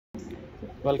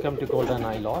Welcome to Golden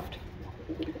Eye Loft.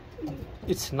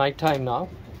 It's night time now.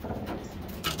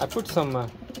 I put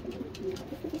some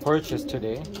perches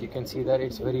today. You can see that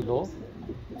it's very low.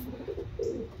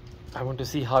 I want to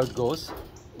see how it goes.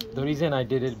 The reason I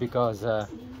did it because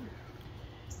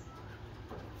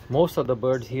most of the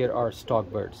birds here are stock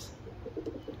birds.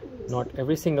 Not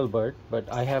every single bird, but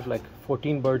I have like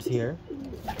 14 birds here.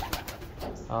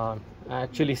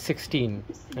 Actually 16,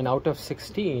 and out of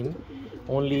 16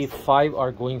 only 5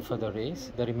 are going for the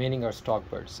race. The remaining are stock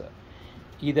birds.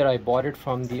 Either I bought it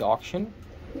from the auction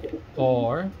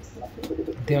or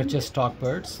they are just stock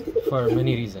birds for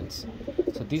many reasons.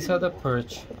 So these are the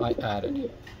perch I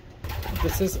added.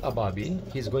 This is a Bobby.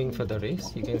 He's going for the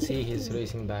race. You can see his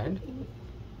racing band.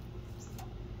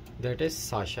 That is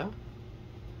Sasha.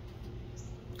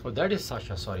 Oh, that is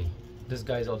Sasha, sorry. This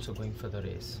guy is also going for the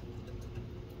race.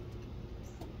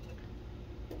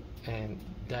 And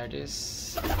that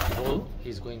is Bull.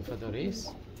 He's going for the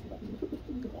race.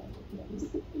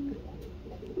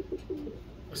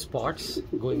 Spots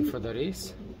going for the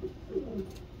race.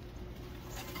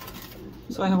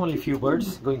 So I have only few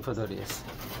birds going for the race.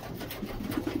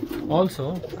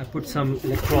 Also, I put some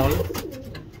Lectrol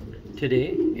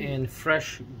today and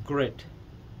fresh grit.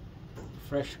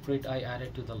 Fresh grit I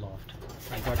added to the loft.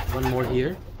 I got one more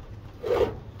here.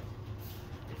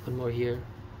 One more here.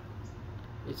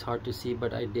 It's hard to see,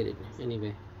 but I did it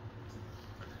anyway.